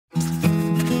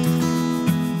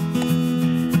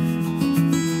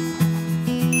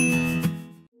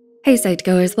Hey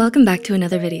Psych2Goers, welcome back to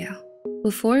another video.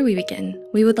 Before we begin,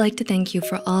 we would like to thank you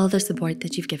for all the support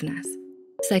that you've given us.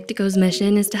 Psych2Go's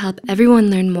mission is to help everyone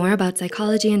learn more about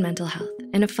psychology and mental health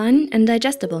in a fun and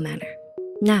digestible manner.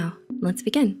 Now, let's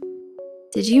begin.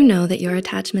 Did you know that your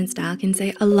attachment style can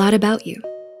say a lot about you?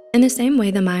 In the same way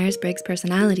the Myers-Briggs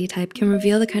personality type can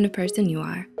reveal the kind of person you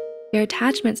are, your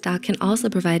attachment style can also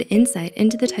provide insight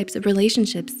into the types of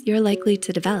relationships you're likely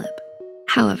to develop.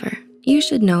 However, you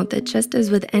should note that just as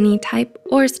with any type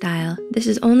or style, this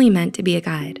is only meant to be a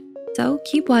guide. So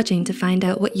keep watching to find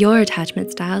out what your attachment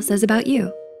style says about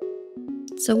you.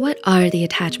 So what are the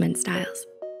attachment styles?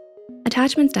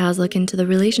 Attachment styles look into the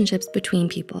relationships between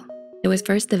people. It was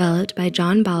first developed by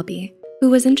John Bowlby, who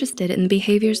was interested in the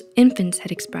behaviors infants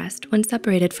had expressed when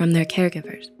separated from their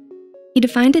caregivers. He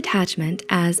defined attachment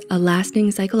as a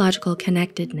lasting psychological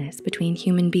connectedness between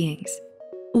human beings,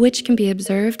 which can be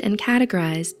observed and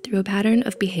categorized through a pattern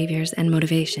of behaviors and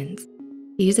motivations.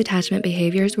 These attachment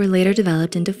behaviors were later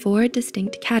developed into 4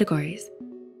 distinct categories: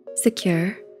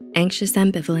 secure, anxious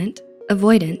ambivalent,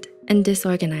 avoidant, and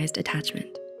disorganized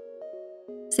attachment.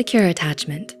 Secure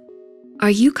attachment. Are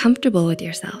you comfortable with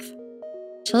yourself?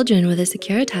 Children with a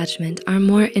secure attachment are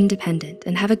more independent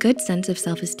and have a good sense of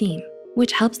self-esteem,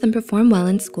 which helps them perform well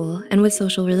in school and with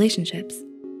social relationships.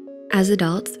 As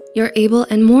adults, you're able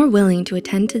and more willing to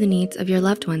attend to the needs of your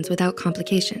loved ones without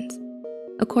complications.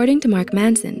 According to Mark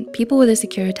Manson, people with a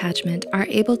secure attachment are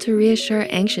able to reassure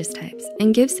anxious types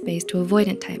and give space to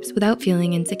avoidant types without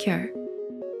feeling insecure.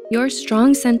 Your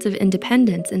strong sense of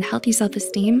independence and healthy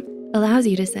self-esteem allows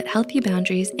you to set healthy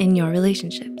boundaries in your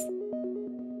relationships.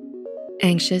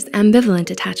 Anxious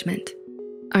ambivalent attachment.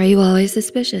 Are you always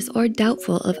suspicious or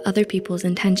doubtful of other people's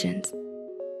intentions?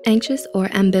 Anxious or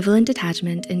ambivalent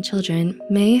attachment in children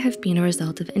may have been a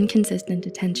result of inconsistent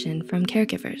attention from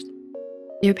caregivers.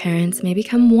 Your parents may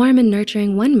become warm and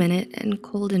nurturing one minute and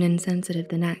cold and insensitive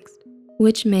the next,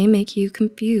 which may make you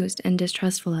confused and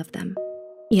distrustful of them.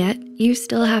 Yet, you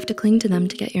still have to cling to them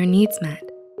to get your needs met.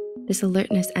 This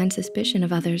alertness and suspicion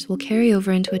of others will carry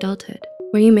over into adulthood,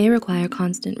 where you may require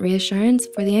constant reassurance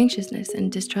for the anxiousness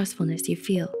and distrustfulness you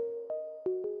feel.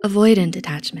 Avoidant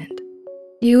attachment.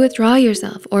 You withdraw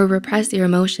yourself or repress your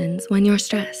emotions when you're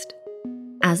stressed.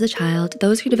 As a child,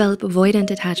 those who develop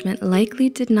avoidant attachment likely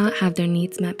did not have their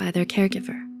needs met by their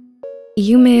caregiver.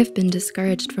 You may have been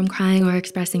discouraged from crying or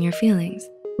expressing your feelings,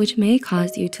 which may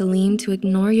cause you to lean to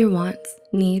ignore your wants,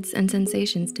 needs, and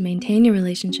sensations to maintain your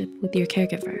relationship with your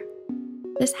caregiver.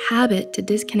 This habit to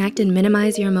disconnect and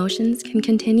minimize your emotions can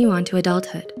continue on to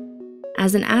adulthood.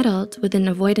 As an adult with an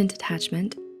avoidant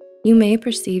attachment, you may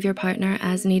perceive your partner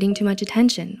as needing too much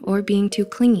attention or being too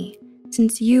clingy,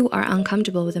 since you are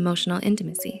uncomfortable with emotional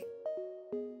intimacy.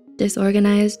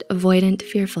 Disorganized, avoidant,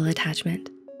 fearful attachment.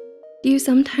 Do you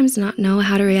sometimes not know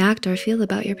how to react or feel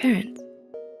about your parents?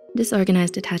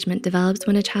 Disorganized attachment develops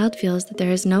when a child feels that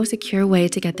there is no secure way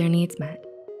to get their needs met.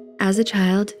 As a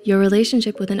child, your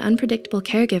relationship with an unpredictable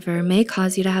caregiver may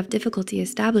cause you to have difficulty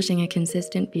establishing a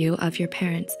consistent view of your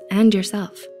parents and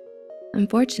yourself.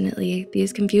 Unfortunately,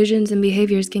 these confusions and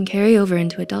behaviors can carry over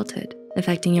into adulthood,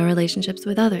 affecting your relationships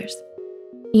with others.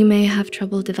 You may have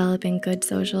trouble developing good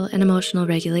social and emotional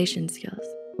regulation skills,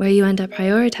 where you end up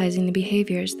prioritizing the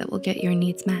behaviors that will get your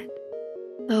needs met.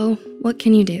 So, what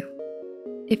can you do?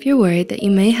 If you're worried that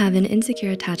you may have an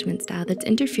insecure attachment style that's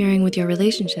interfering with your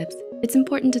relationships, it's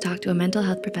important to talk to a mental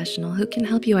health professional who can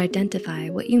help you identify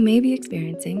what you may be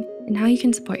experiencing and how you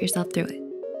can support yourself through it.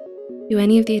 Do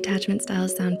any of the attachment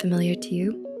styles sound familiar to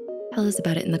you? Tell us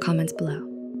about it in the comments below.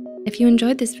 If you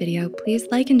enjoyed this video, please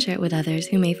like and share it with others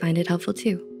who may find it helpful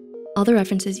too. All the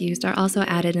references used are also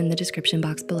added in the description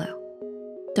box below.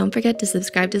 Don't forget to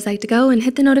subscribe to Psych2Go and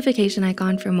hit the notification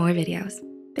icon for more videos.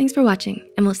 Thanks for watching,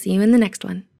 and we'll see you in the next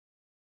one.